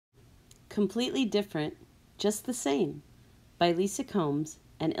Completely Different, Just the Same by Lisa Combs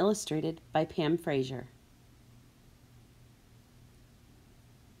and illustrated by Pam Fraser.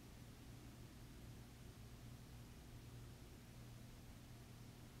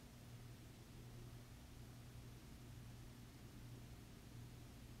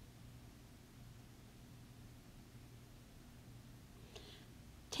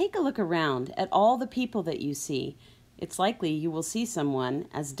 Take a look around at all the people that you see. It's likely you will see someone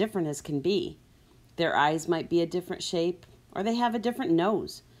as different as can be. Their eyes might be a different shape, or they have a different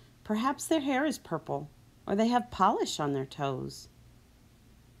nose. Perhaps their hair is purple, or they have polish on their toes.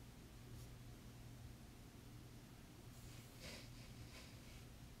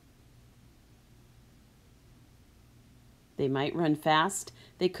 They might run fast,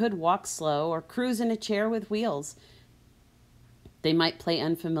 they could walk slow, or cruise in a chair with wheels. They might play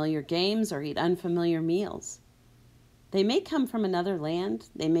unfamiliar games or eat unfamiliar meals. They may come from another land,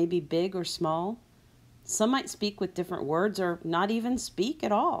 they may be big or small. Some might speak with different words or not even speak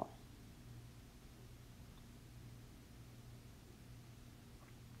at all.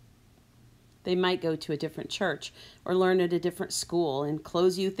 They might go to a different church or learn at a different school in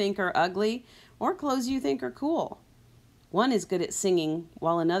clothes you think are ugly or clothes you think are cool. One is good at singing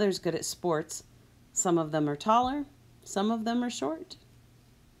while another's good at sports. Some of them are taller, some of them are short.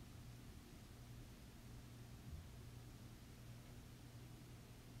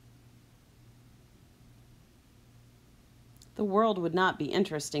 The world would not be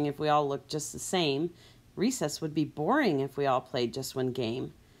interesting if we all looked just the same. Recess would be boring if we all played just one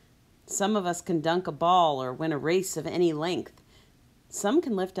game. Some of us can dunk a ball or win a race of any length. Some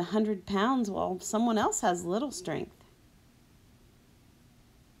can lift 100 pounds while someone else has little strength.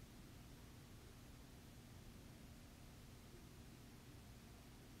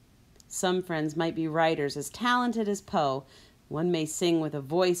 Some friends might be writers as talented as Poe. One may sing with a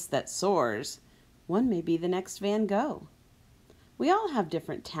voice that soars. One may be the next Van Gogh. We all have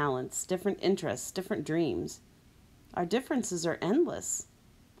different talents, different interests, different dreams. Our differences are endless,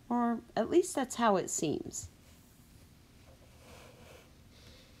 or at least that's how it seems.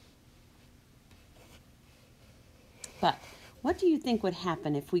 But what do you think would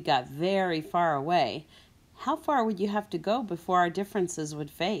happen if we got very far away? How far would you have to go before our differences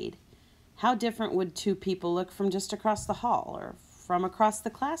would fade? How different would two people look from just across the hall, or from across the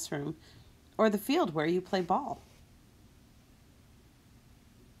classroom, or the field where you play ball?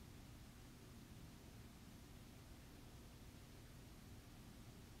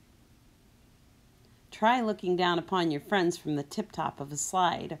 Try looking down upon your friends from the tip-top of a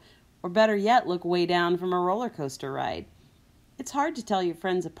slide, or better yet, look way down from a roller coaster ride. It's hard to tell your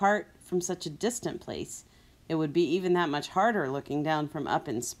friends apart from such a distant place. It would be even that much harder looking down from up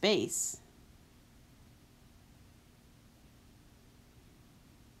in space.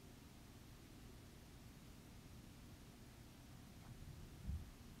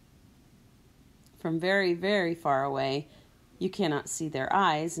 From very, very far away, you cannot see their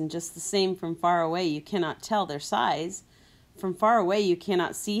eyes, and just the same from far away you cannot tell their size. From far away you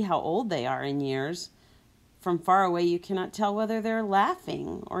cannot see how old they are in years. From far away you cannot tell whether they're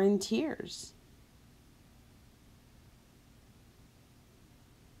laughing or in tears.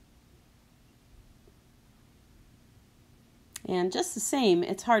 And just the same,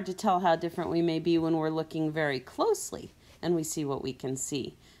 it's hard to tell how different we may be when we're looking very closely and we see what we can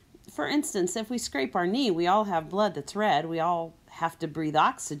see. For instance, if we scrape our knee, we all have blood that's red. We all have to breathe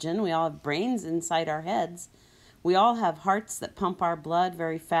oxygen. We all have brains inside our heads. We all have hearts that pump our blood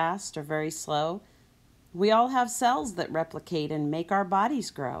very fast or very slow. We all have cells that replicate and make our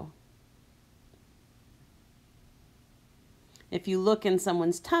bodies grow. If you look in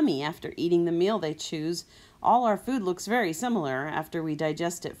someone's tummy after eating the meal they choose, all our food looks very similar after we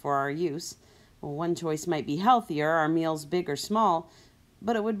digest it for our use. Well, one choice might be healthier, our meals big or small,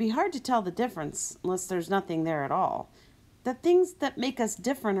 but it would be hard to tell the difference unless there's nothing there at all. The things that make us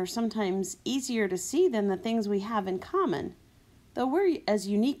different are sometimes easier to see than the things we have in common, though we're as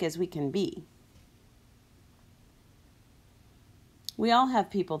unique as we can be. We all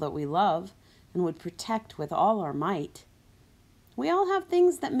have people that we love and would protect with all our might. We all have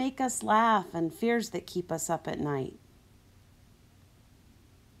things that make us laugh and fears that keep us up at night.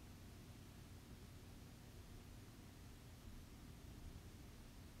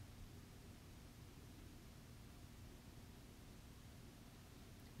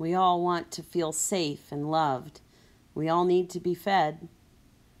 We all want to feel safe and loved. We all need to be fed.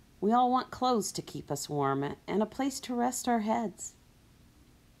 We all want clothes to keep us warm and a place to rest our heads.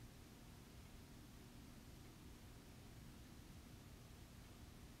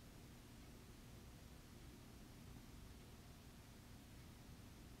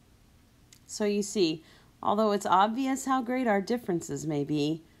 So you see, although it's obvious how great our differences may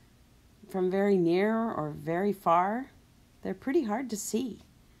be, from very near or very far, they're pretty hard to see.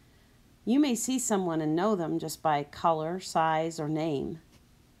 You may see someone and know them just by color, size, or name.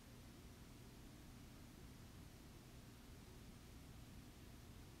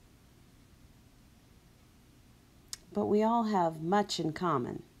 But we all have much in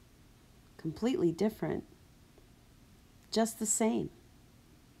common. Completely different, just the same.